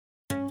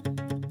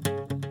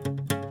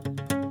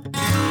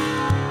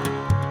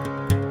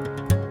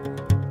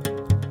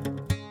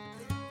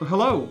Well,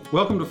 hello,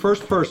 welcome to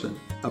First Person,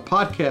 a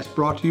podcast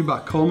brought to you by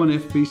Coleman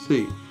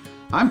FBC.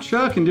 I'm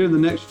Chuck, and during the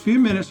next few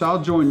minutes,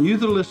 I'll join you,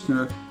 the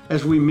listener,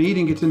 as we meet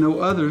and get to know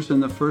others in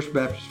the First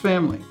Baptist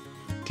family.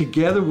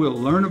 Together, we'll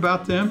learn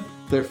about them,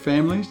 their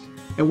families,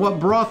 and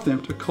what brought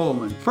them to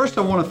Coleman. First,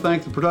 I want to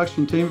thank the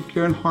production team of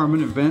Karen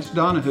Harmon and Vince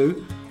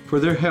Donahue for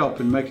their help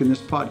in making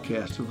this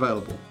podcast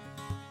available.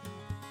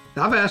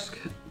 I've asked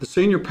the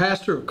senior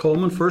pastor of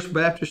Coleman First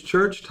Baptist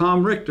Church,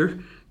 Tom Richter,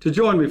 to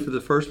join me for the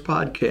first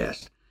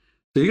podcast.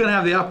 So you're going to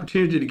have the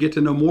opportunity to get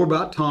to know more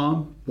about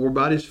Tom, more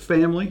about his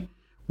family,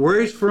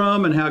 where he's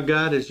from, and how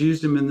God has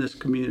used him in this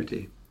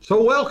community.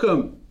 So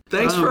welcome.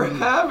 Thanks for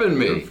having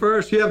me.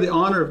 First, you have the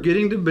honor of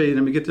getting to be,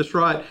 let me get this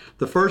right,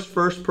 the first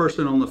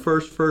person on the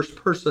first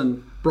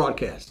person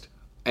broadcast.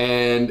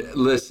 And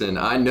listen,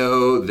 I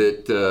know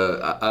that,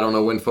 I don't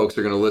know when folks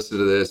are going to listen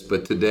to this,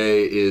 but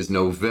today is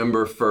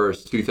November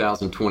 1st,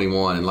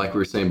 2021. And like we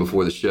were saying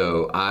before the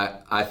show,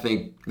 I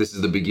think this is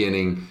the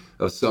beginning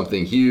of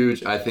something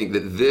huge. I think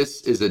that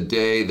this is a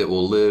day that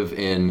will live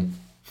in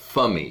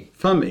infamy.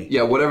 Infamy.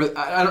 Yeah, whatever.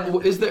 I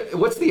don't. Is there?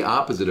 What's the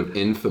opposite of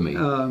infamy?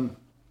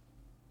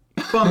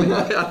 Funny.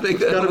 I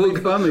think that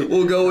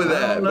we'll go with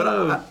that.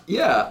 But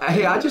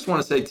hey, I just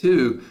want to say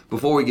too,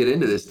 before we get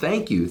into this,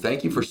 thank you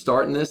for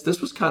starting this.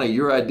 This was kind of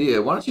your idea.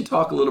 Why don't you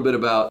talk a little bit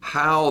about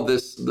how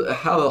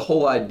the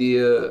whole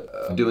idea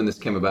of doing this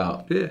came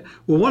about? Yeah.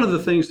 Well, one of the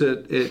things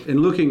that in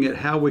looking at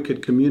how we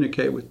could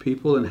communicate with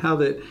people and how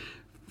that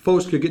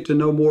folks could get to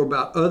know more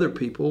about other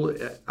people,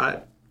 I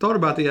thought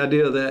about the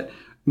idea that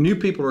new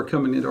people are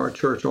coming into our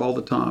church all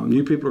the time.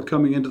 New people are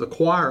coming into the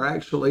choir,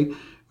 actually,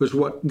 was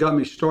what got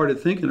me started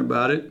thinking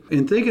about it.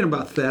 And thinking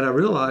about that, I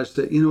realized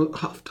that,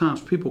 oftentimes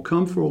people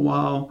come for a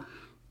while,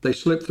 they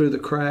slip through the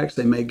cracks,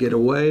 they may get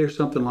away or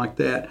something like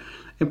that.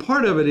 And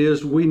part of it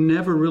is we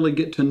never really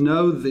get to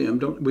know them.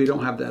 We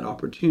don't have that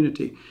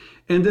opportunity.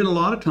 And then a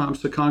lot of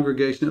times the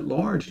congregation at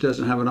large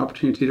doesn't have an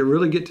opportunity to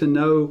really get to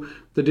know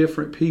the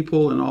different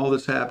people and all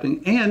that's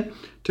happening, and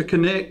to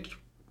connect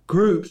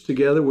groups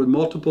together with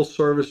multiple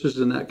services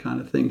and that kind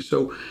of thing.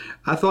 So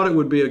I thought it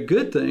would be a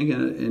good thing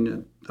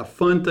and a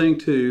fun thing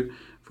too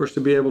for us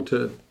to be able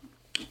to,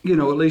 at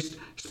least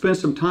spend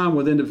some time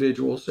with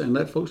individuals and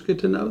let folks get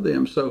to know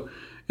them. So,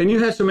 and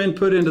you had some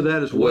input into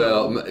that as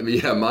well. Well,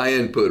 yeah, my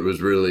input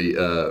was really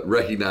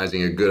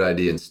recognizing a good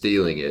idea and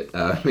stealing it.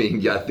 I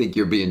think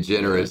you're being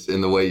generous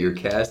in the way you're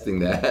casting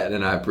that,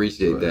 and I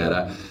appreciate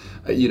that.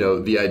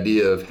 The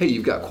idea of, hey,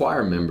 you've got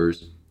choir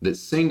members that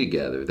sing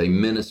together, they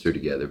minister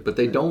together, but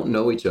they don't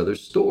know each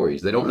other's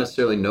stories. They don't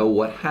necessarily know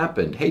what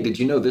happened. Hey, did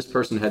you know this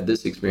person had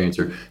this experience,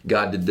 or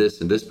God did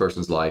this in this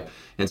person's life?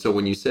 And so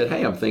when you said,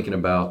 hey, I'm thinking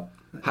about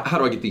how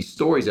do I get these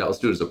stories out? Let's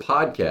do it as a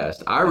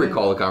podcast. I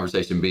recall the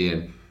conversation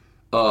being,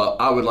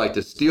 I would like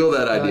to steal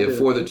that idea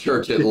for the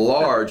church at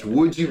large.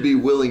 Would you be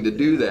willing to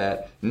do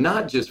that?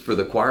 Not just for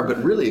the choir,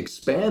 but really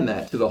expand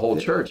that to the whole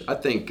church. I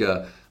think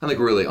we're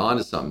really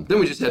onto something. Then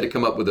we just had to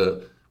come up with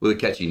a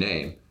catchy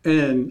name.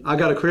 And I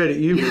got to credit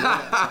you for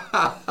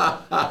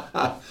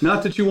that.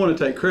 Not that you want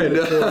to take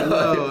credit for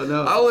it.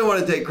 No. I only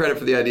want to take credit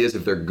for the ideas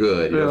if they're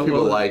good.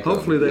 People like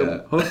hopefully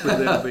them. Hopefully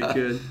they'll be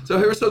good.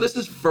 So this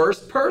is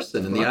first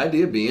person, and the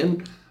idea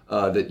being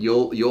that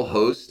you'll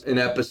host an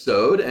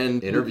episode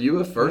and interview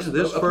a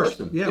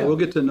person. Yeah, we'll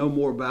get to know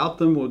more about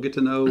them. We'll get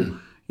to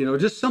know,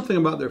 just something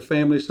about their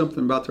family,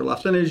 something about their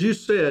lives. And as you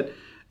said,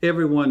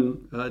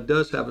 everyone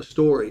does have a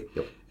story.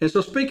 Yep. And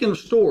so speaking of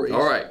stories,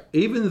 all right,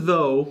 even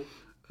though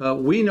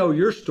we know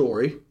your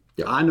story,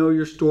 yep, I know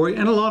your story,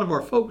 and a lot of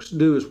our folks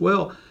do as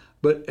well.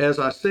 But as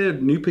I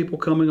said, new people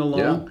coming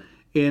along.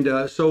 Yeah.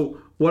 And so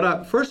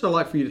I'd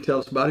like for you to tell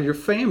us about is your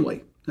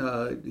family.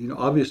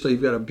 Obviously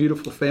you've got a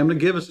beautiful family.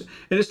 Give us,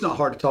 and it's not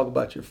hard to talk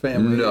about your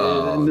family.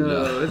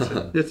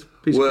 No. It's a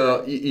piece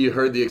of you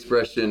heard the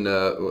expression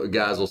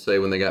guys will say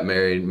when they got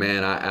married,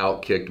 man, I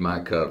outkicked my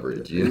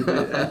coverage.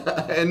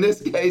 In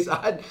this case,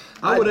 I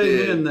would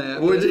did. amen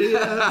that. Would you?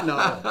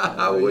 No.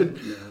 I would.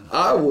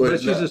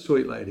 But she's a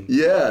sweet lady.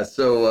 Yeah.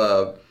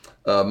 So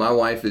my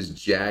wife is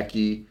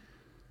Jackie.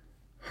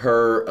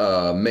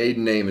 Her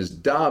maiden name is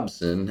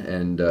Dobson,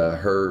 and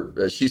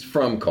she's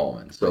from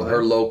Coleman. So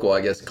her local, I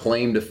guess,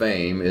 claim to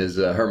fame is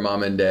her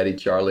mom and daddy,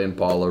 Charlie and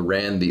Paula,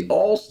 ran the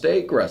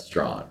All-Steak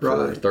restaurant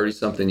for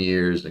 30-something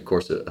years. And of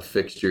course, a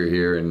fixture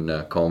here in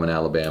Coleman,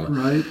 Alabama.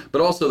 Right. But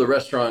also the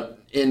restaurant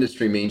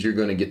industry means you're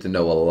going to get to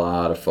know a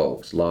lot of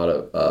folks, a lot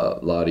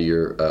of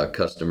your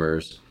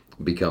customers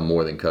become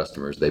more than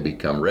customers. They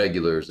become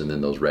regulars, and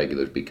then those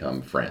regulars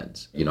become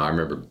friends. I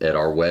remember at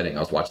our wedding, I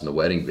was watching the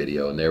wedding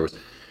video, and there was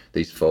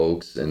these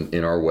folks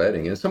in our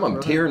wedding, and some of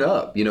them tearing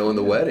up, in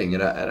the wedding.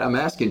 And I'm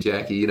asking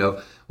Jackie,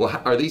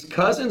 well, are these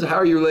cousins? How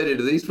are you related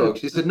to these folks?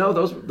 She said, no,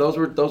 those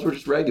were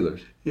just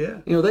regulars. Yeah.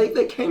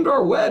 They came to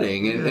our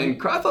wedding,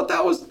 and I thought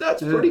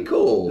that's pretty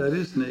cool. That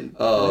is neat.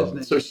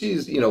 So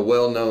she's,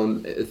 well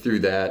known through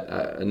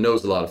that,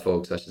 knows a lot of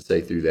folks, I should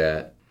say, through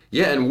that.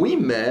 Yeah, and we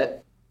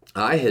met.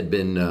 I had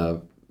been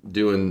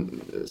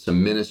doing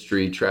some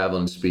ministry,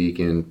 traveling,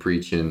 speaking,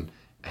 preaching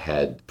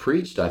had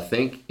preached, I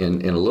think,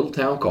 in a little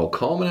town called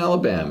Coleman,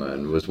 Alabama,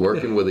 and was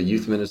working with a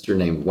youth minister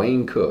named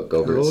Wayne Cook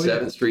over at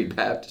 7th Street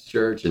Baptist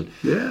Church. And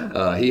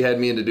he had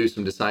me in to do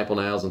some disciple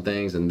nows and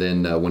things. And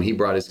then when he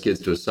brought his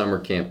kids to a summer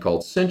camp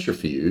called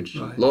Centrifuge,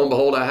 lo and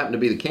behold, I happened to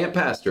be the camp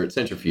pastor at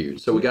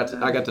Centrifuge. So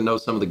I got to know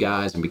some of the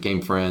guys and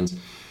became friends.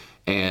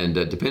 And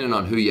depending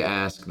on who you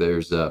ask,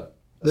 there's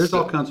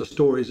all kinds of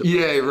stories.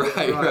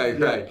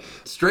 Right.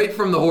 Straight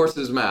from the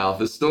horse's mouth.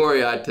 The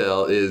story I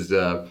tell is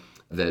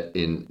that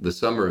in the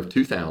summer of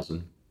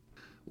 2000,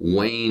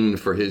 Wayne,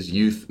 for his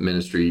youth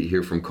ministry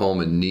here from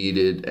Coleman,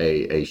 needed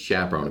a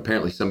chaperone.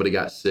 Apparently somebody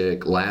got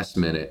sick last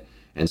minute,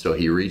 and so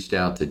he reached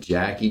out to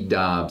Jackie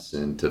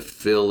Dobson to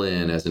fill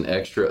in as an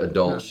extra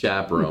adult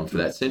chaperone for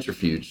that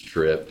Centrifuge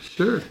trip.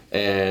 Sure.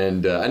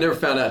 And I never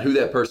found out who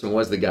that person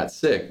was that got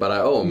sick, but I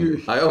owe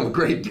him a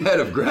great debt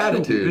of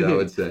gratitude, I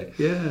would say.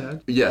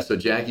 Yeah, so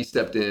Jackie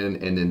stepped in,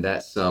 and then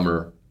that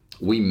summer,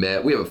 we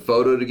met. We have a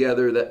photo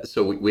together,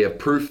 so we have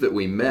proof that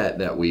we met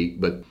that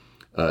week, but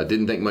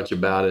didn't think much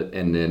about it.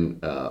 And then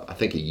I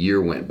think a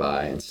year went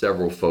by, and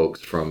several folks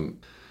from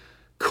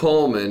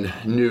Coleman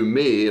knew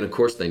me, and of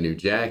course they knew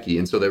Jackie,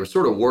 and so they were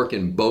sort of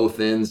working both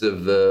ends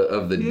of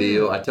the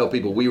deal. I tell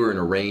people we were an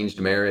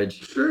arranged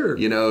marriage. Sure.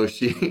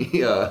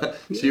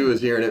 She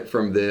was hearing it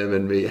from them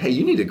and me. Hey,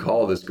 you need to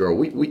call this girl.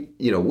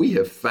 We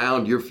have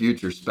found your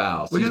future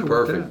spouse. She's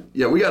perfect.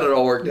 Yeah, we got it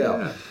all worked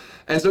out.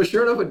 And so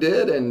sure enough, it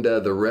did, and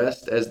the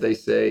rest, as they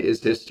say,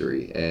 is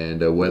history.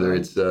 And whether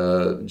it's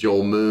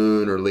Joel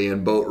Moon or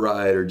Leanne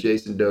Boatwright or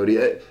Jason Doty,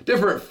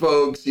 different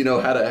folks,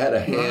 had a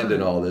hand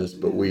in all this,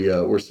 but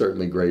we're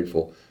certainly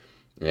grateful.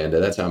 And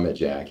that's how I met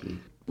Jackie.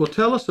 Well,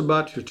 tell us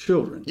about your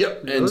children.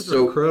 Yep. Those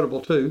are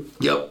incredible, too.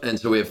 Yep. And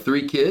so we have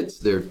 3 kids.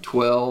 They're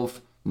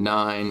 12,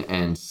 9,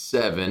 and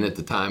 7 at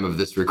the time of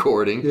this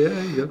recording.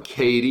 Yeah.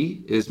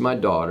 Katie is my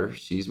daughter.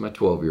 She's my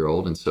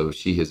 12-year-old, and so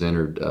she has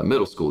entered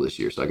middle school this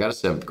year. So I got a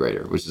 7th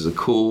grader, which is a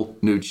cool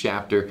new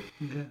chapter.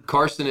 Yeah.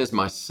 Carson is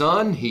my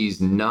son. He's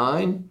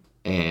 9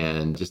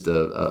 and just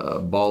a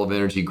ball of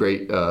energy,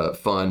 great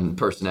fun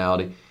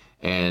personality.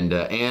 And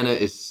Anna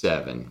is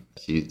 7.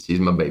 She's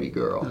my baby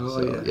girl.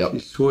 Oh, so, yeah,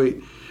 she's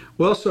sweet.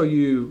 Well, so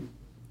you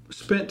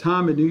spent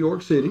time in New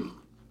York City,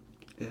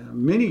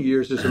 many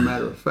years as a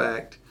matter of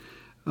fact.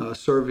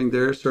 Serving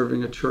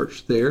a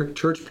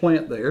church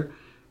plant there.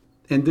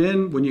 And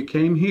then when you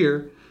came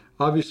here,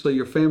 obviously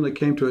your family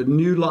came to a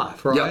new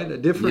life, right? Yep.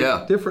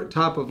 A different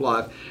type of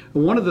life.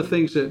 And one of the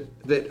things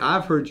that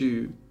I've heard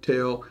you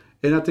tell,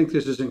 and I think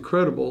this is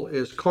incredible,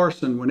 is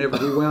Carson, whenever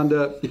he wound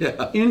up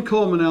in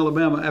Coleman,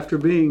 Alabama, after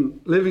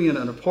living in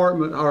an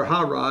apartment or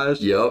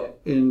high-rise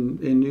in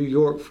New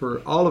York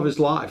for all of his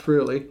life,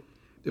 really.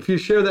 If you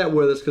share that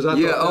with us, because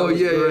I thought that was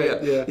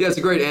great. Yeah, it's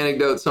a great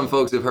anecdote. Some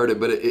folks have heard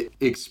it, but it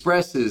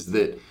expresses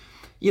that,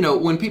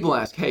 when people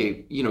ask,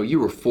 hey, you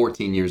were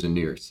 14 years in New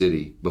York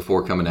City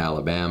before coming to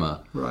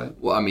Alabama. Right.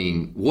 Well, I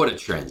mean, what a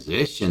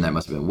transition that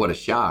must have been. What a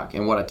shock.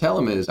 And what I tell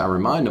them is, I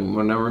remind them,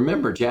 when I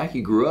remember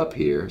Jackie grew up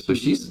here, so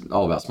she's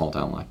all about small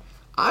town life.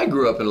 I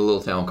grew up in a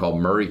little town called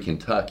Murray,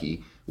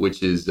 Kentucky,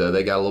 which is,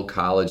 they got a little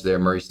college there,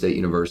 Murray State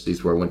University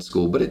is where I went to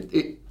school, but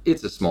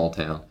it's a small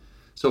town.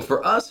 So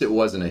for us, it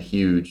wasn't a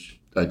huge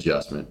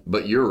adjustment,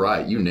 but you're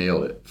right, you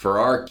nailed it. For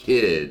our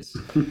kids,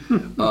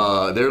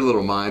 their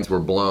little minds were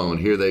blown.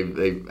 Here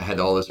they've had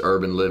all this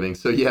urban living.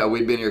 So yeah,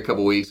 we've been here a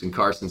couple weeks, and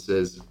Carson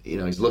says,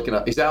 he's looking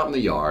up, he's out in the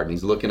yard, and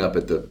he's looking up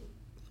at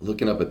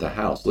the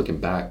house, looking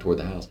back toward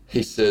the house.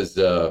 He says,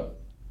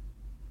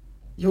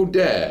 yo,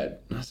 Dad.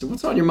 And I said,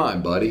 what's on your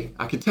mind, buddy?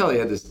 I could tell he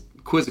had this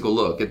quizzical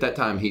look. At that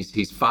time,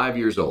 he's 5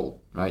 years old,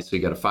 right? So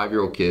you got a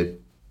 5-year-old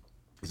kid.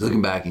 He's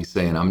looking back, he's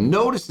saying, I'm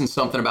noticing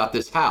something about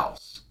this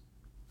house.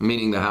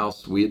 Meaning the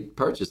house we had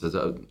purchased. I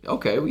said,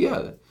 okay, well,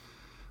 yeah.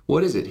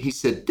 What is it? He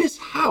said, this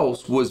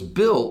house was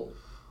built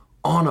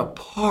on a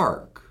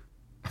park.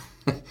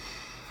 And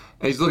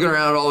he's looking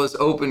around at all this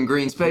open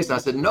green space. And I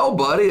said, no,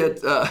 buddy.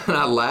 And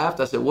I laughed.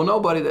 I said, well, no,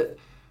 buddy,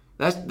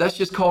 that's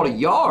just called a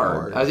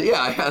yard. I said,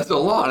 yeah, that's a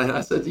lawn. And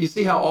I said, you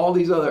see how all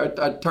these other,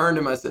 I turned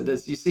to him, I said,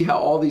 you see how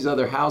all these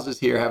other houses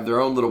here have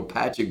their own little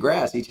patch of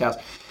grass, each house.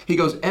 He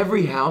goes,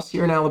 every house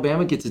here in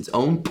Alabama gets its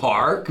own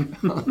park?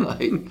 I'm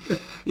like,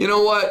 you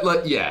know what?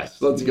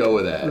 Let's go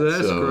with that.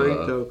 That's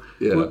great, though.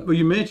 Yeah. Well,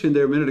 you mentioned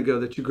there a minute ago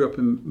that you grew up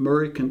in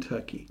Murray,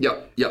 Kentucky.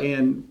 Yep.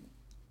 And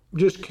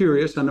just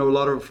curious, I know a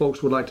lot of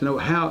folks would like to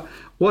know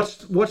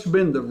what's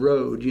been the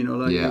road,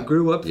 you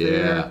grew up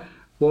there.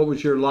 What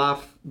was your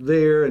life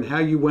there and how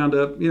you wound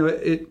up,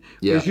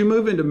 as you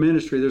move into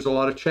ministry, there's a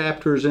lot of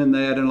chapters in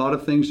that and a lot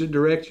of things that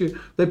direct you.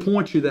 They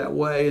point you that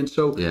way. And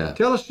so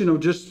tell us,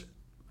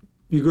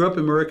 you grew up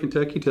in Murray,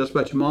 Kentucky. Tell us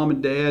about your mom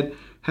and dad,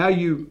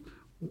 the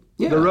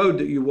road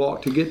that you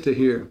walked to get to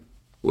here.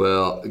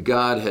 Well,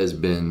 God has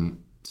been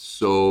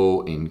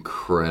so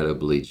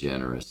incredibly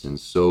generous and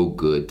so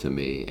good to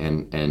me.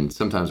 And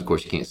sometimes, of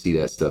course, you can't see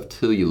that stuff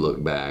till you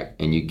look back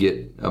and you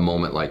get a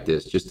moment like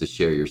this just to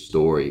share your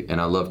story.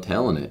 And I love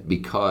telling it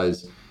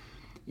because,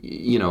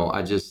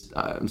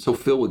 I'm so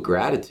filled with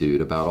gratitude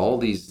about all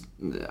these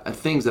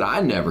things that I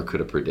never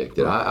could have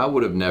predicted. I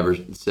would have never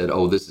said,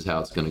 oh, this is how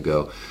it's going to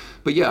go.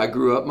 But yeah, I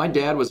grew up. My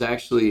dad was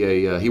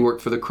actually he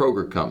worked for the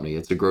Kroger Company.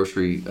 It's a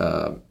grocery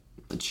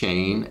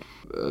chain.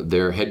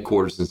 Their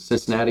headquarters in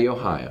Cincinnati,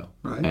 Ohio.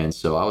 Right. And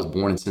so I was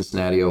born in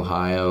Cincinnati,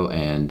 Ohio.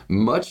 And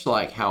much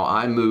like how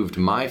I moved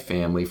my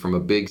family from a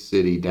big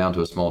city down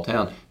to a small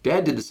town,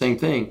 Dad did the same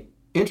thing.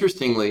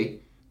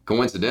 Interestingly,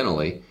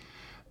 coincidentally,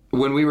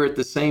 when we were at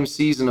the same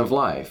season of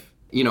life.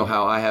 You know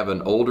how I have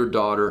an older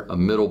daughter, a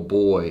middle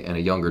boy, and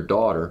a younger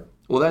daughter.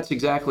 Well, that's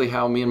exactly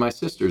how me and my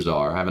sisters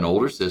are. I have an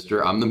older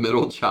sister, I'm the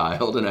middle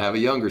child, and I have a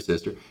younger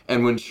sister.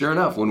 And sure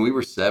enough, when we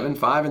were 7,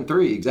 5, and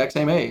 3, exact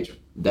same age,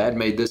 Dad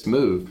made this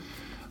move.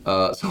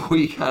 So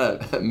we kind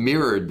of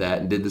mirrored that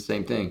and did the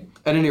same thing.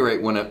 At any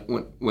rate,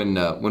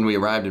 when we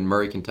arrived in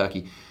Murray,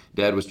 Kentucky,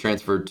 Dad was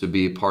transferred to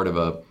be a part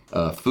of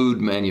a food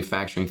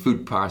manufacturing,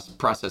 food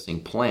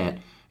processing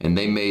plant. And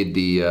they made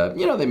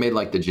they made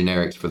like the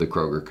generics for the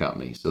Kroger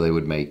Company. So they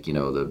would make,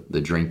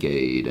 the Drink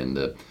Aid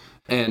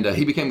and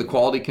he became the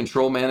quality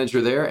control manager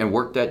there and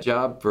worked that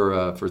job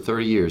for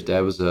 30 years.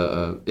 Dad was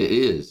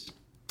is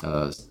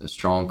a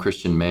strong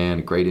Christian man,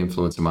 a great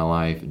influence in my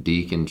life,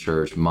 deacon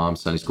church, mom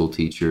Sunday school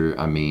teacher.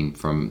 I mean,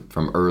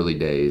 from early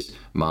days,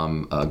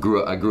 I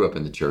grew up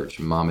in the church.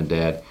 Mom and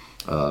Dad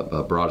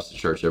brought us to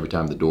church every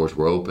time the doors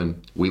were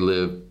open. We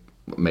lived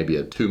maybe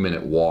a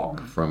 2-minute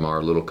walk from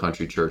our little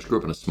country church. Grew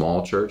up in a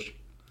small church,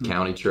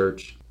 county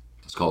church.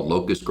 It's called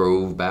Locust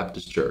Grove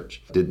Baptist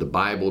Church. Did the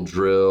Bible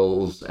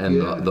drills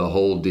and the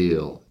whole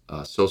deal.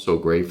 So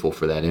grateful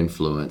for that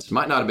influence.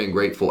 Might not have been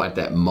grateful at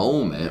that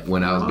moment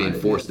when I was being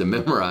forced to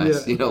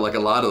memorize. Yeah. Like a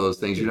lot of those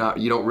things, you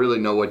don't really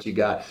know what you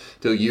got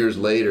till years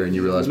later, and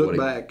you realize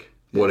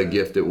what a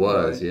gift it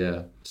was. Right.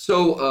 Yeah.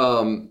 So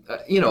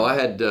I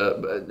had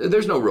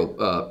there's no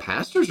real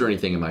pastors or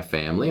anything in my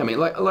family. I mean,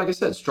 like I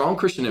said, strong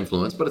Christian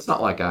influence, but it's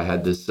not like I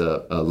had this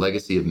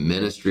legacy of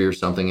ministry or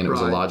something, and it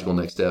was a logical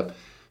next step.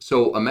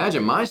 So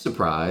imagine my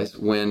surprise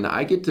when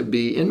I get to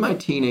be in my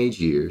teenage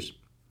years.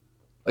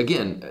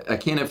 Again, I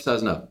can't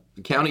emphasize enough.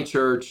 The county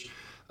church,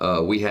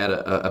 we had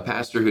a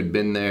pastor who'd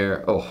been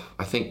there.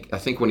 I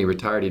think when he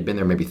retired, he'd been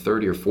there maybe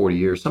 30 or 40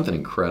 years, something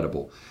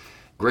incredible.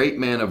 Great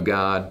man of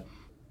God.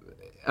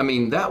 I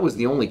mean, that was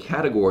the only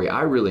category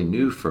I really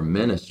knew for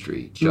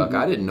ministry, Chuck. Mm-hmm.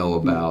 I didn't know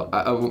about.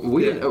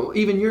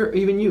 Even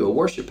you, a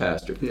worship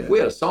pastor. Yeah. We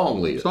had a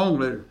song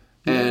leader.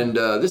 And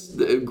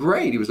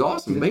great, he was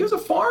awesome. But he was a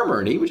farmer,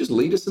 and he would just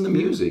lead us in the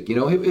music.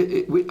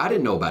 I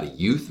didn't know about a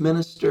youth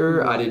minister.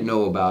 Right. I didn't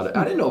know about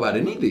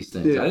any of these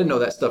things. Yeah. I didn't know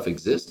that stuff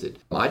existed.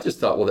 I just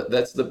thought, well,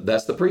 that's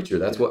the preacher.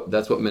 That's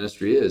what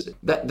ministry is.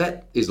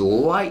 That is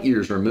light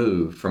years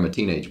removed from a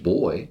teenage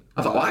boy.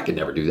 I thought, well, I could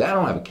never do that. I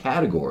don't have a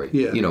category,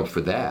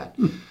 for that.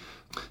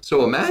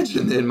 So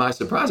imagine then my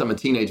surprise. I'm a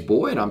teenage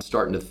boy, and I'm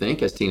starting to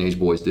think, as teenage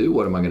boys do,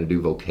 what am I going to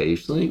do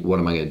vocationally? What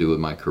am I going to do with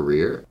my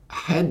career? I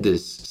had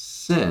this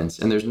sense,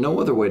 and there's no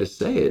other way to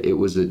say it. It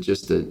was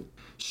just a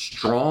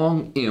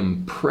strong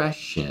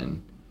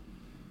impression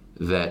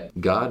that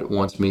God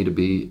wants me to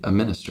be a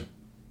minister.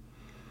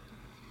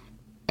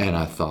 And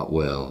I thought,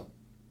 well,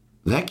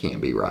 that can't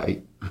be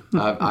right.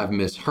 I've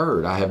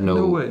misheard. I have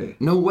no way.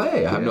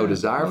 I have no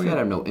desire for that. I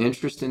have no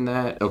interest in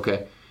that.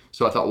 Okay.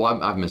 So I thought,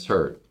 well, I've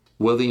misheard.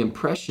 Well, the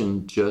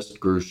impression just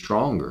grew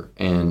stronger,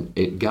 and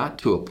it got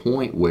to a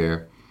point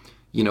where,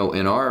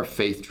 in our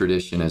faith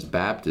tradition as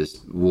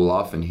Baptists, we'll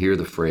often hear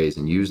the phrase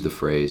and use the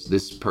phrase,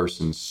 this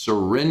person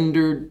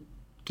surrendered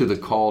to the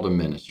call to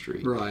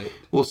ministry. Right.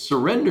 Well,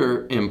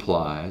 surrender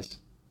implies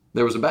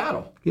there was a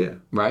battle. Yeah.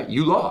 Right?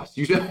 You lost.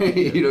 You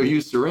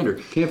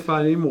surrendered. Can't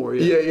fight anymore.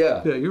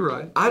 Yeah. Yeah, you're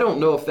right. I don't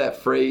know if that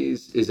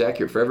phrase is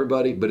accurate for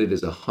everybody, but it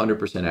is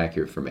 100%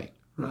 accurate for me.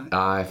 Right.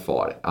 I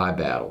fought it. I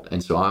battled,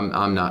 and so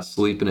I'm not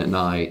sleeping at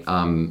night.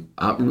 I'm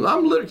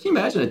literally. Can you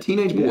imagine a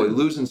teenage boy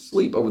losing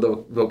sleep over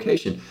the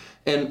vocation?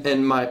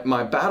 And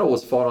my battle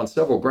was fought on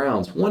several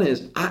grounds. One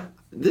is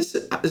this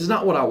is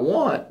not what I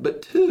want,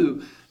 but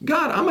two,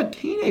 God, I'm a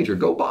teenager.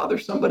 Go bother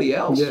somebody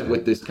else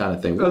with this kind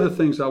of thing. Other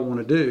things I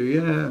want to do.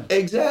 Yeah.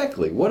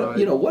 Exactly. What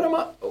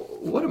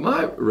am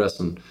I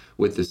wrestling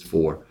with this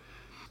for?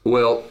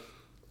 Well,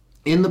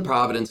 in the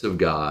providence of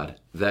God,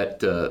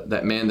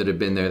 that man that had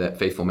been there, that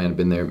faithful man had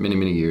been there many,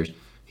 many years,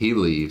 he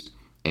leaves,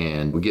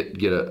 and we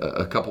get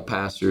a couple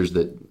pastors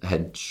that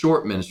had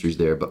short ministries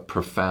there, but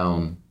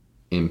profound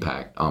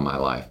impact on my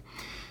life.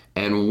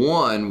 And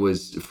one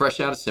was fresh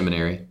out of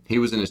seminary. He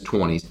was in his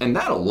 20s. And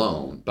that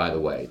alone, by the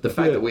way, the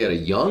fact that we had a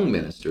young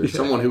minister,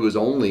 someone who was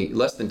only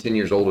less than 10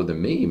 years older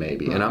than me,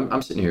 maybe. Right. And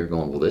I'm sitting here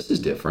going, well, this is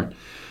different.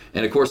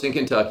 And of course, in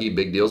Kentucky,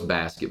 big deal's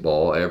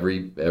basketball. Every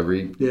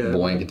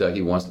boy in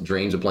Kentucky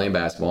dreams of playing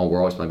basketball. We're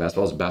always playing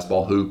basketball. It's a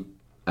basketball hoop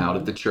out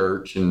at the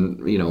church. And,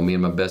 me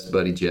and my best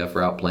buddy, Jeff,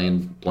 are out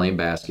playing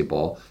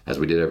basketball, as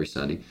we did every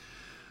Sunday.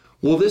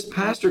 Well, this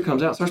pastor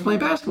comes out and starts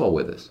playing basketball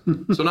with us.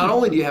 So not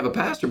only do you have a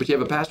pastor, but you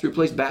have a pastor who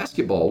plays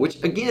basketball,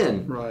 which,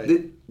 again,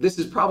 this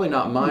is probably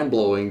not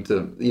mind-blowing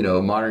to,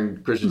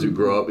 modern Christians who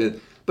grow up.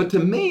 But to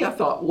me, I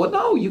thought, well,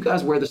 no, you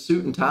guys wear the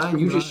suit and tie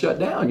and you just shut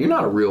down. You're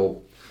not a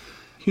real...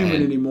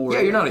 human anymore.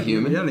 Yeah, you're not a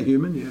human. You're not a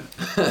human,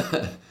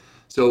 yeah.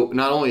 So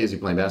not only is he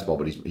playing basketball,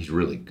 but he's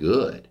really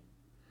good.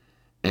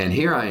 And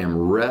here I am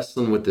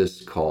wrestling with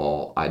this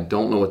call. I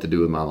don't know what to do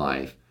with my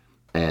life.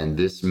 And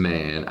this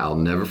man, I'll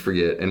never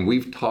forget, and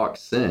we've talked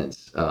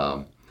since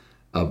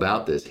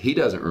about this. He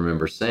doesn't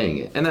remember saying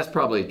it. And that's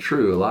probably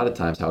true a lot of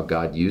times how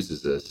God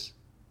uses us.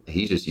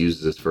 He just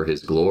uses us for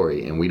his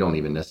glory, and we don't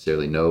even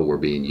necessarily know we're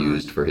being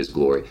used for his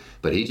glory.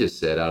 But he just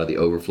said out of the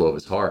overflow of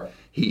his heart,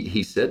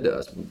 he said to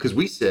us, because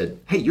we said,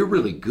 hey, you're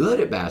really good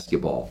at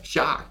basketball.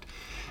 Shocked.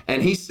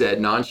 And he said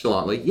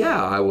nonchalantly,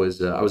 yeah, I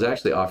was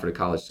actually offered a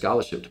college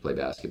scholarship to play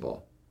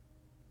basketball.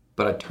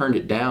 But I turned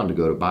it down to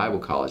go to Bible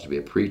college to be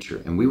a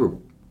preacher. And we were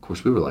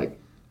like,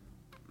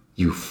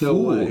 you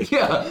fool. No way.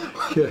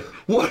 Yeah.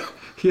 What?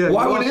 Yeah,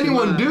 why would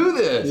anyone do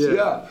this?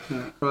 Yeah.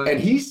 Right. And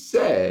he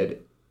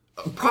said,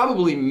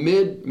 probably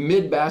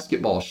mid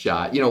basketball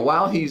shot,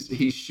 while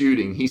he's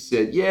shooting, he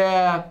said,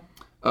 yeah,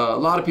 a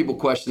lot of people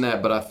question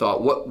that, but I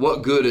thought,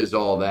 what good is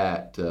all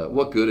that?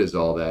 What good is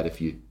all that if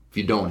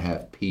you don't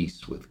have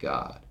peace with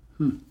God?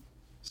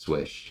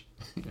 Swish.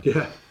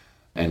 Yeah.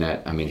 And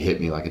that, hit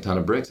me like a ton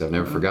of bricks. I've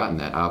never forgotten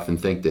that. I often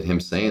think that him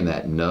saying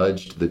that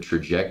nudged the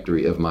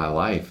trajectory of my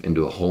life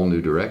into a whole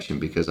new direction,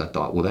 because I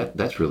thought, well,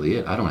 that's really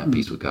it. I don't have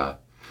peace with God.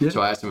 Yeah.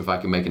 So I asked him if I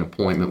could make an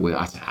appointment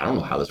I said, I don't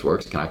know how this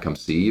works. Can I come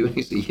see you? And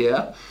he said,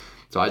 yeah.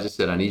 So I just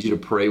said, I need you to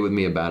pray with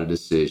me about a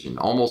decision.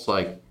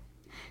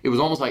 It was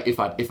almost like if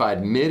I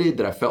admitted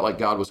that I felt like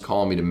God was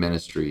calling me to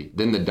ministry,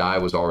 then the die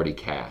was already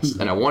cast.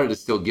 And I wanted to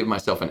still give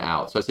myself an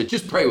out. So I said,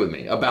 just pray with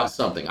me about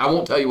something. I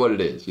won't tell you what it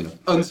is,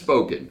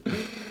 unspoken.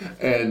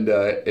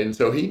 And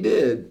so he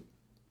did.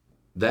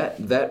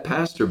 That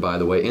pastor, by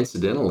the way,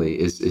 incidentally,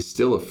 is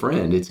still a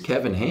friend. It's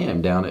Kevin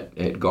Ham down at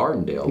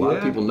Gardendale. A lot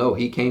of people know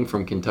he came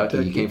from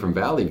Kentucky. He came from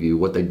Valley View.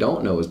 What they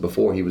don't know is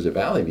before he was at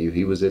Valley View,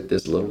 he was at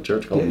this little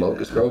church called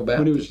Locust Grove Baptist.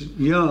 When he was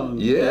young.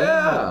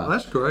 Yeah.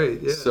 That's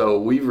great. Yeah. So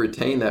we've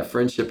retained that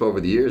friendship over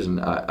the years, and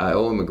I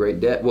owe him a great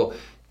debt. Well,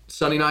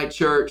 Sunday night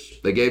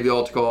church, they gave the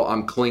altar call.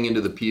 I'm clinging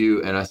to the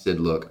pew, and I said,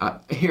 look,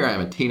 here I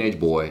am, a teenage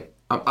boy.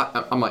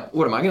 I'm like,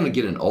 what, am I going to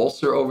get an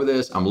ulcer over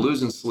this? I'm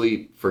losing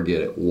sleep.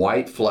 Forget it.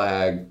 White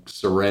flag,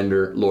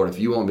 surrender. Lord, if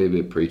you want me to be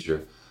a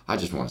preacher, I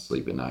just want to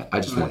sleep at night. I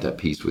just want that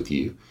peace with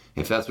you.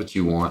 If that's what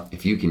you want,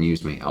 if you can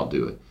use me, I'll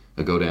do it.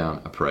 I go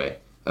down, I pray.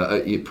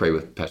 You pray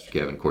with Pastor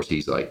Kevin. Of course,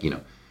 he's like,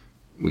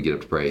 we get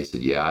up to pray. He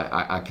said, yeah,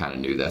 I kind of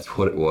knew that's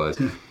what it was.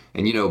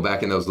 And,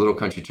 back in those little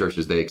country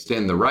churches, they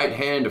extend the right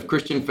hand of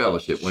Christian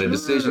fellowship. When a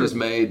decision is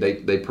made,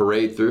 they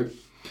parade through.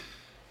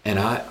 And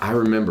I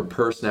remember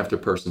person after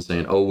person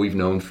saying, oh, we've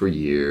known for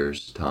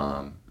years,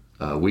 Tom.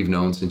 We've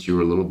known since you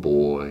were a little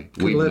boy.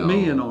 Could let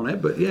me in on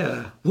it, but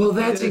yeah. Well,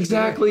 that's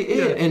exactly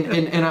it.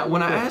 And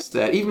when I asked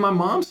that, even my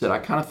mom said, I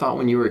kind of thought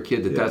when you were a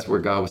kid that's where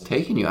God was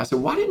taking you. I said,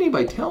 why didn't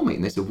anybody tell me?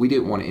 And they said, we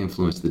didn't want to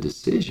influence the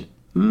decision.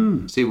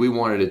 See, we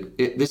wanted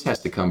it. This has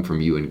to come from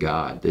you and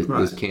God.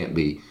 This can't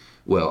be,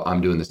 well,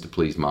 I'm doing this to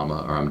please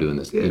mama, or I'm doing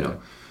this,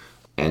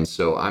 And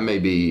so I may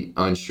be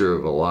unsure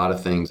of a lot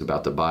of things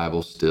about the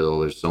Bible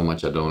still. There's so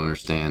much I don't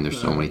understand. There's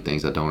so many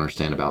things I don't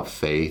understand about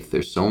faith.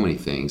 There's so many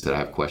things that I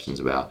have questions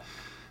about.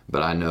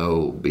 But I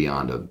know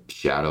beyond a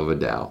shadow of a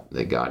doubt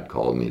that God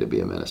called me to be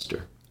a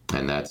minister.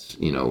 And that's,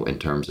 in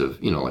terms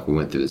of, like we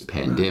went through this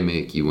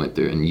pandemic, you went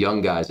through, and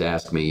young guys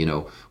ask me,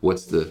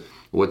 what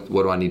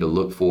do I need to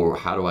look for?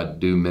 How do I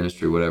do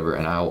ministry, whatever?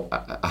 And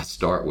I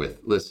start with,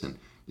 listen,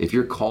 if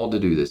you're called to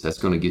do this, that's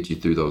going to get you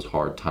through those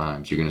hard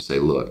times. You're going to say,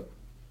 look,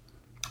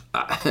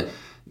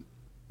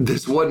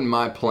 this wasn't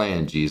my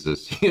plan,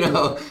 Jesus.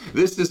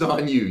 This is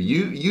on you.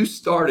 You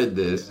started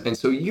this, and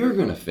so you're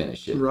going to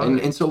finish it. Right.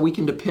 And so we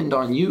can depend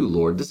on you,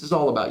 Lord. This is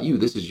all about you.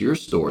 This is your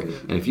story.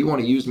 And if you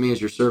want to use me as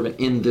your servant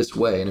in this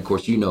way, and of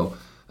course,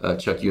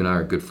 Chuck, you and I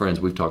are good friends.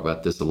 We've talked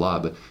about this a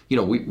lot, but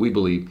we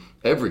believe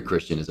every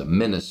Christian is a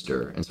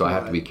minister. And so I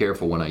have to be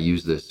careful when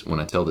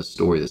I tell this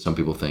story, that some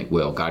people think,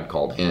 well, God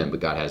called him, but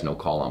God has no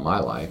call on my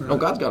life. Right. No,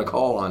 God's got a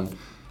call on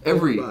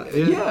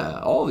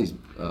all these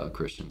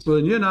Christians. Well,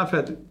 and you and I've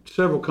had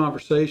several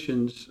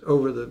conversations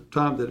over the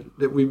time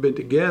that we've been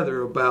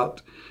together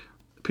about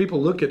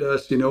people look at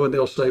us, and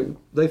they'll say,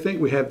 they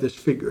think we have this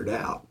figured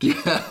out.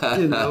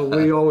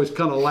 We always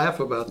kind of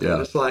laugh about that.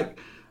 Yeah. It's like,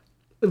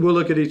 we'll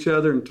look at each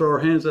other and throw our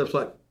hands up. It's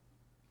like,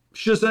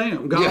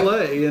 Shazam,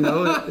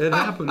 Galilei, it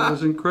happened. It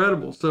was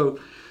incredible. So,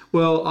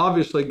 well,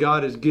 obviously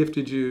God has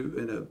gifted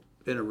you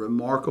in a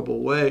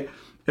remarkable way.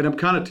 And I'm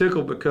kind of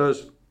tickled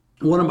because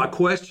one of my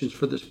questions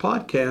for this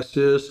podcast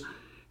is,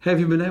 have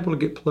you been able to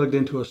get plugged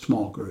into a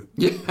small group?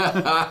 Yeah,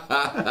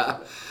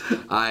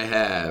 I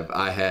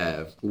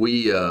have.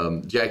 We,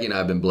 Jackie and I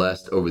have been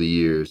blessed over the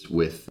years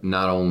with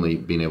not only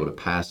being able to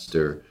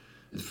pastor,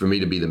 for me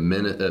to be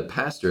the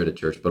pastor at a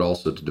church, but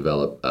also to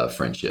develop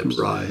friendships.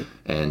 Right.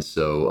 And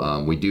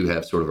so we do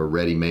have sort of a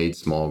ready-made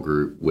small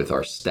group with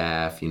our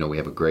staff. We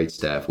have a great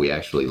staff. We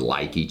actually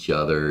like each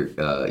other,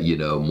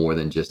 more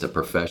than just a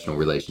professional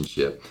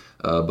relationship.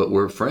 But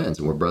we're friends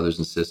and we're brothers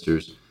and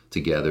sisters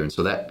together. And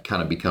so that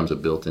kind of becomes a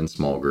built-in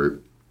small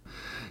group.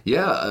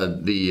 Yeah,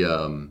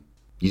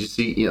 you just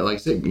see, like I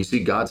said, you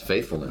see God's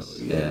faithfulness.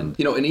 And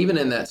and even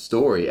in that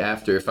story,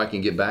 after, if I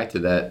can get back to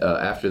that,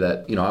 after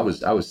that,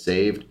 I was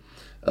saved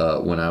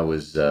when I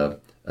was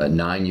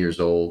 9 years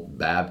old,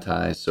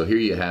 baptized. So here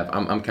you have,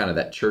 I'm kind of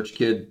that church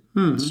kid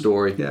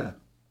story. Yeah.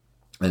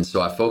 And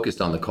so I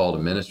focused on the call to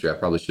ministry. I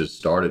probably should have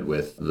started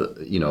with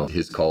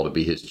his call to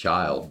be his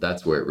child.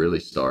 That's where it really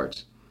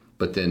starts.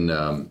 But then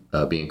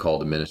being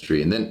called to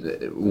ministry, and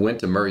then went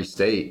to Murray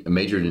State,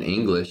 majored in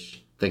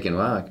English, thinking,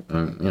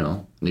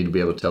 well, need to be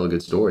able to tell a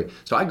good story.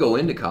 So I go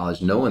into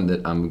college knowing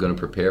that I'm going to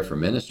prepare for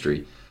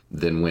ministry.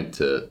 Then went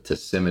to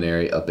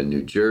seminary up in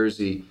New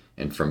Jersey.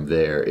 And from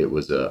there, it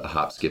was a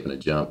hop, skip, and a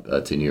jump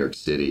to New York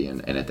City.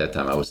 And at that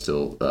time, I was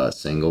still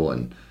single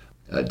and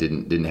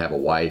didn't have a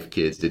wife,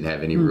 kids, didn't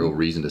have any real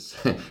reason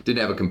to, didn't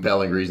have a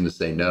compelling reason to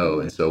say no.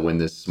 And so when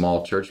this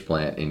small church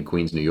plant in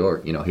Queens, New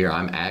York, here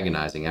I'm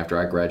agonizing after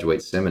I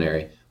graduate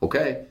seminary.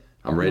 Okay,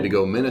 I'm ready to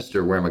go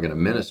minister. Where am I going to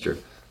minister?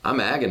 I'm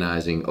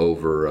agonizing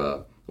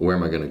over where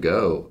am I going to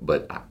go,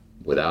 but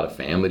without a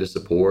family to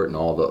support and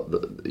all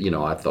the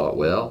I thought,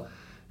 well,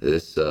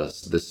 this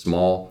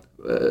small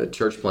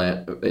church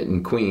plant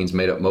in Queens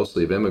made up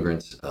mostly of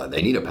immigrants.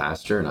 They need a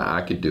pastor, and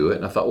I could do it.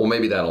 And I thought, well,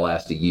 maybe that'll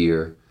last a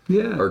year.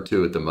 Or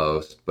two at the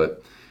most.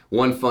 But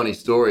one funny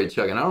story,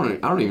 Chuck, and I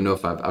don't even know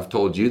if I've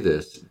told you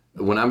this.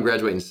 When I'm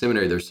graduating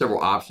seminary, there's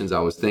several options I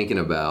was thinking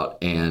about,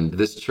 and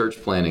this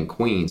church plant in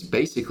Queens,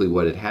 basically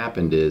what had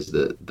happened is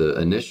the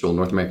initial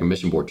North American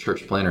Mission Board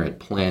church planter had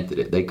planted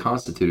it. They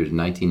constituted in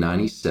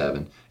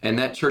 1997, and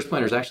that church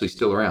planter is actually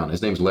still around.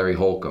 His name's Larry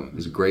Holcomb.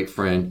 He's a great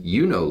friend.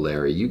 You know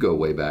Larry. You go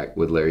way back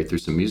with Larry through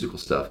some musical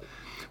stuff.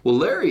 Well,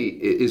 Larry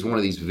is one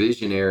of these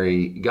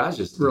visionary guys,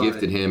 just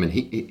gifted him, and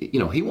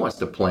he wants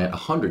to plant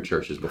 100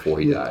 churches before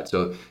he died.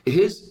 So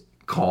his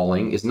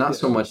calling is not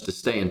so much to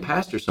stay and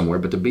pastor somewhere,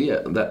 but to be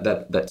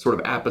that sort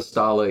of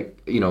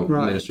apostolic,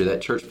 ministry,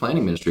 that church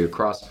planting ministry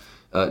across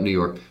New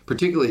York.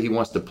 Particularly, he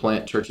wants to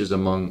plant churches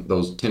among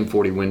those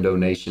 1040 window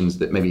nations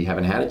that maybe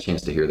haven't had a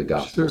chance to hear the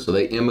gospel. So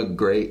they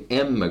immigrate,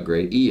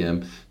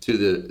 to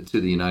the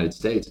United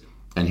States.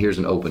 And here's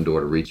an open door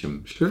to reach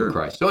him for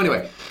Christ. So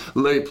anyway,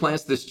 Larry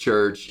plants this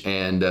church,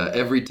 and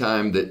every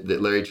time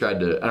that Larry tried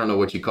to, I don't know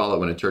what you call it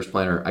when a church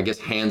planter, I guess,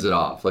 hands it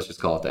off. Let's just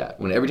call it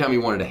that. Every time he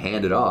wanted to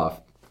hand it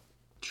off,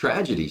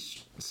 tragedy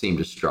seemed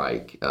to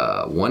strike.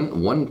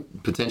 One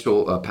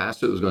potential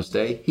pastor that was going to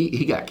stay,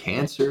 he got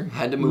cancer,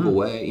 had to move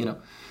away,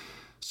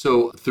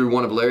 So through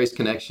one of Larry's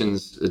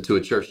connections to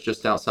a church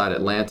just outside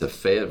Atlanta,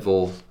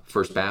 Fayetteville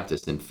First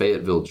Baptist in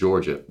Fayetteville,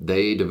 Georgia,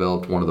 they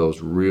developed one of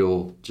those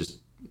real, just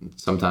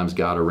sometimes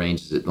God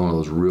arranges it, one of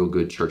those real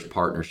good church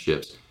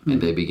partnerships, and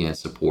they began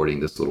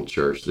supporting this little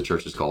church. The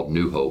church is called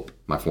New Hope,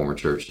 my former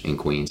church in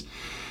Queens.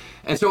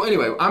 And so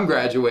anyway, I'm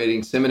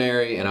graduating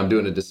seminary, and I'm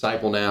doing a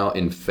disciple now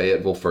in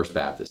Fayetteville First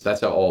Baptist. That's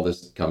how all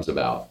this comes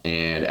about.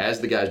 And as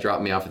the guys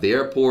drop me off at the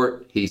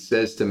airport, he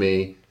says to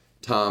me,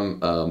 Tom,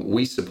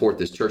 we support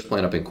this church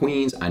plant up in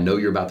Queens. I know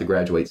you're about to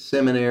graduate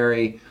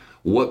seminary.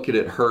 What could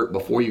it hurt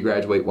before you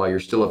graduate while you're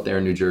still up there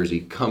in New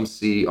Jersey? Come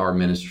see our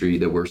ministry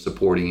that we're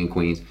supporting in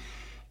Queens.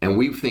 And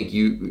we think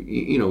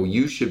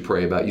you should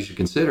pray about, you should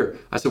consider.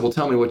 I said, well,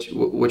 tell me what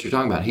you're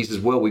talking about. He says,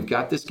 well, we've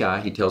got this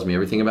guy. He tells me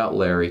everything about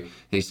Larry. And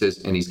he says,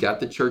 and he's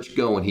got the church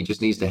going. He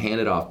just needs to hand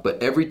it off.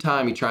 But every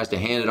time he tries to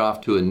hand it off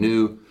to a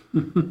new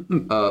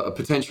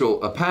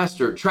a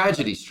pastor,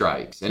 tragedy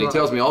strikes. And he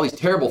tells me all these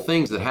terrible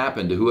things that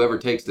happen to whoever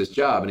takes this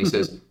job. And he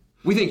says,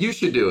 we think you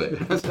should do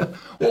it. I said,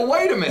 well,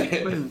 wait a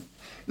minute.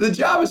 The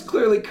job is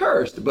clearly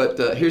cursed. But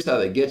here's how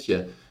they get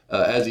you.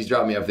 As he's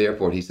dropping me off the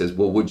airport, he says,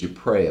 well, would you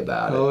pray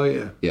about it? Oh,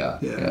 yeah. Yeah.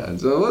 And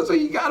so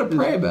you got to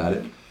pray about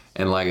it.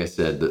 And like I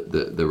said,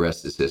 the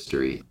rest is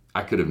history.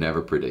 I could have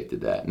never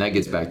predicted that. And that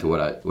gets back to what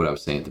I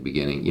was saying at the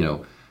beginning.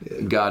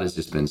 God has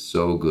just been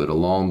so good.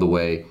 Along the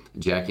way,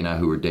 Jackie and I,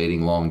 who were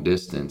dating long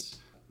distance,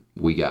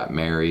 we got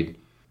married.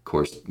 Of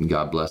course,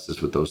 God blessed us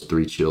with those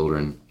 3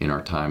 children in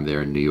our time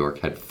there in New York.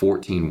 Had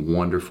 14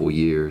 wonderful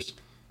years.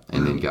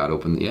 And then God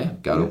opened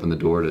the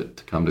door to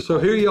come to. So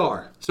here you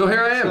are. So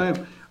here I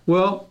am.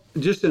 Well,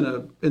 just in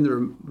the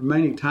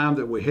remaining time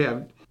that we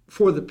have,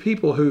 for the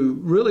people who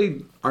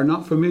really are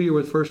not familiar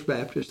with First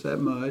Baptist that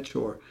much,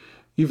 or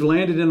you've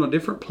landed in a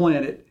different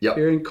planet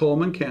here in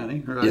Coleman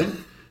County, right? Yep.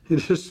 You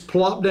just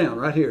plop down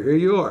right here. Here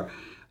you are.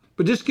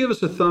 But just give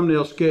us a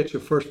thumbnail sketch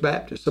of First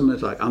Baptist.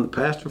 Somebody's like, I'm the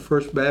pastor of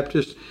First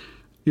Baptist.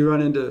 You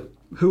run into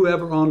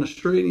whoever on the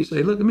street and you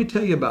say, look, let me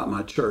tell you about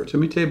my church.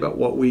 Let me tell you about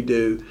what we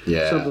do.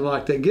 Yeah. Something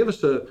like that. Give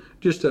us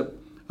just a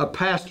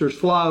pastor's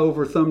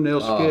flyover thumbnail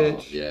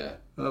sketch.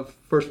 Of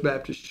First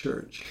Baptist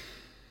Church.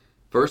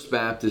 First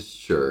Baptist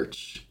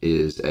Church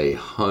is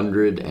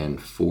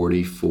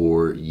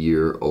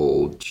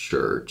 144-year-old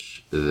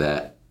church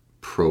that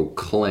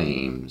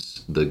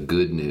proclaims the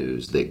good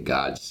news that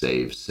God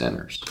saves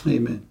sinners.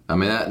 Amen. I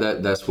mean,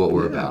 that's what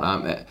we're about.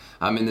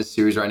 I'm in this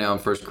series right now in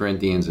 1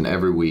 Corinthians, and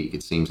every week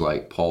it seems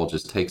like Paul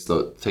just takes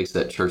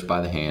that church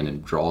by the hand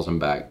and draws them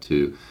back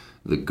to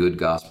the good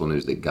gospel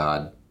news that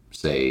God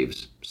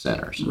saves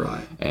sinners.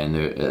 Right. And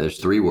there's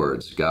 3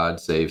 words: God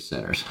saves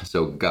sinners.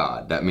 So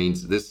God, that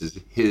means this is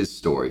his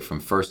story from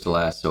first to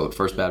last. So at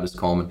First Baptist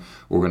Coleman,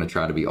 we're going to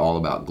try to be all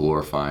about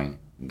glorifying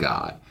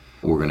God.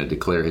 We're going to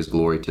declare his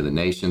glory to the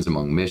nations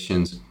among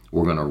missions.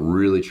 We're going to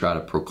really try to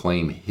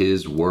proclaim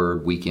his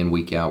word week in,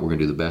 week out. We're going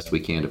to do the best we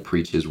can to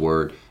preach his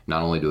word,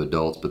 not only to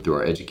adults, but through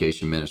our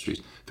education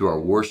ministries, through our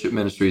worship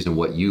ministries and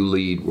what you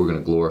lead. We're going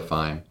to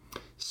glorify him.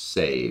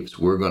 Saves.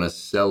 We're going to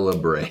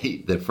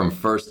celebrate that from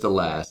first to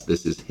last,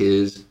 this is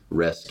his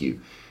rescue.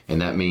 And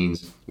that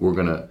means we're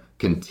going to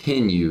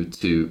continue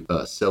to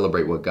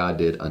celebrate what God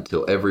did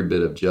until every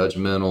bit of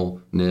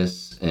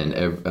judgmentalness and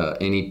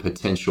any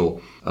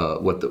potential,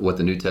 what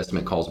the New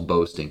Testament calls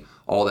boasting,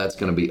 all that's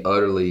going to be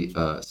utterly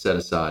set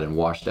aside and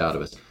washed out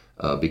of us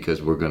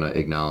because we're going to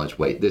acknowledge,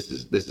 wait, this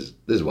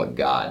is what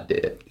God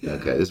did. Yeah.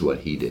 Okay, this is what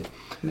he did.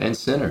 Yeah. And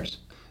sinners.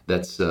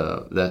 That's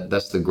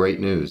the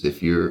great news.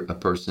 If you're a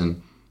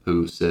person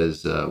who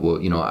says,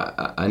 well,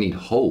 I need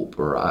hope,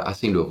 or I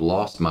seem to have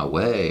lost my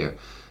way, or,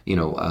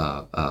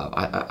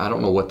 I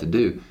don't know what to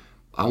do.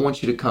 I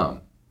want you to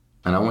come.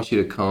 And I want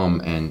you to come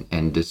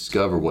and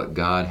discover what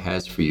God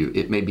has for you.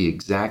 It may be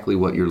exactly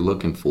what you're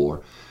looking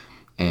for.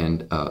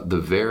 And the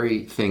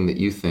very thing that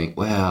you think,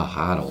 well,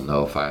 I don't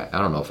know if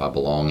I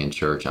belong in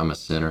church. I'm a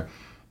sinner.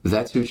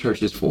 That's who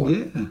church is for.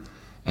 Yeah.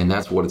 And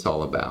that's what it's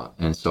all about.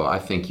 And so I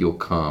think you'll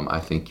come. I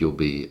think you'll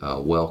be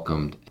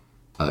welcomed.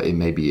 It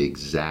may be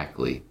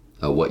exactly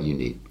what you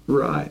need.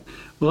 Right.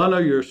 Well, I know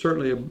you're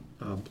certainly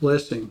a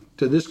blessing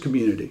to this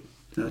community,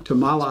 to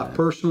my life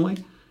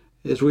personally,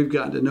 as we've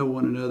gotten to know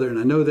one another. And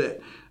I know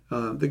that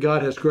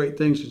God has great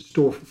things in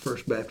store for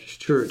First Baptist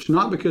Church,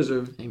 not because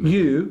of Amen.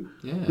 you,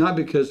 Yeah. not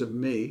because of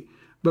me,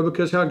 but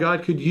because how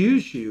God could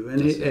use you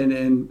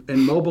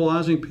and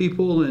mobilizing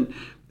people and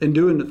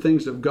doing the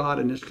things of God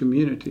in this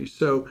community.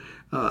 So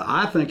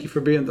I thank you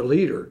for being the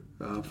leader,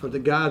 for the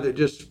guy that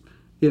just,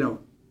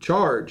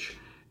 charge.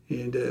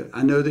 And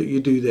I know that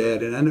you do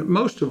that. And I know,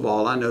 most of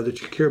all, I know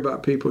that you care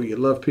about people, you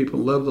love people,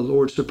 love the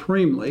Lord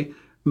supremely,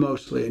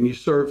 mostly, and you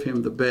serve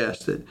him the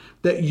best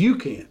that you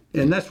can.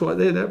 And that's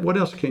what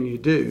else can you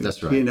do?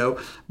 That's right.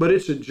 But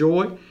it's a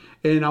joy.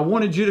 And I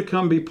wanted you to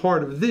come be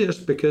part of this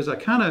because I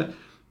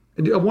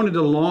wanted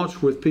to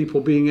launch with people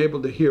being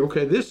able to hear,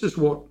 okay, this is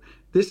what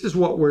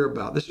we're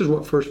about. This is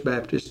what First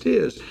Baptist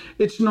is.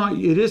 It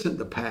isn't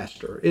the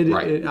pastor.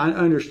 Right. I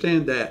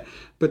understand that.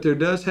 But there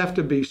does have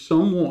to be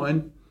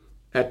someone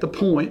at the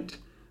point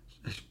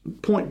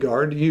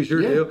guard, to use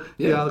your deal.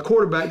 Yeah. The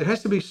quarterback. There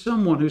has to be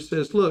someone who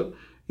says, look,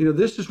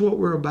 this is what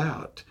we're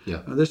about.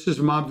 Yeah. This is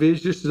my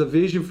vision. This is a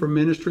vision for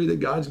ministry that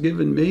God's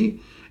given me.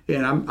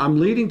 And I'm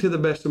leading to the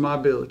best of my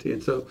ability.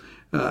 And so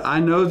I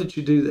know that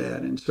you do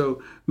that. And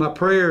so my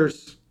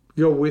prayers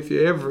go with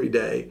you every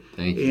day.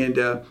 Thank you.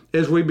 And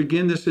as we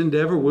begin this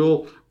endeavor,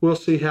 we'll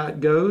see how it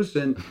goes.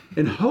 And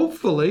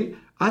hopefully,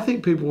 I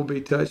think people will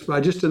be touched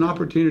by just an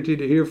opportunity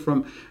to hear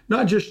from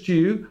not just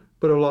you,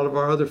 but a lot of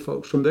our other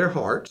folks, from their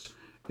hearts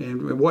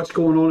and what's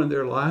going on in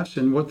their lives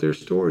and what their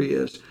story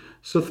is.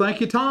 So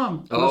thank you,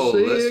 Tom. We'll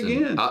see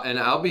you again.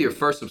 I'll be your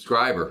first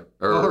subscriber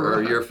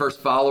or your first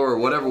follower or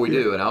whatever we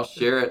do, and I'll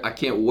share it. I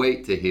can't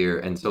wait to hear.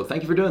 And so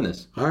thank you for doing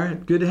this. All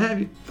right. Good to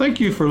have you. Thank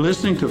you for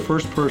listening to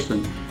First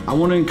Person. I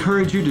want to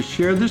encourage you to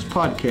share this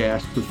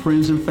podcast with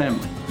friends and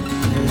family.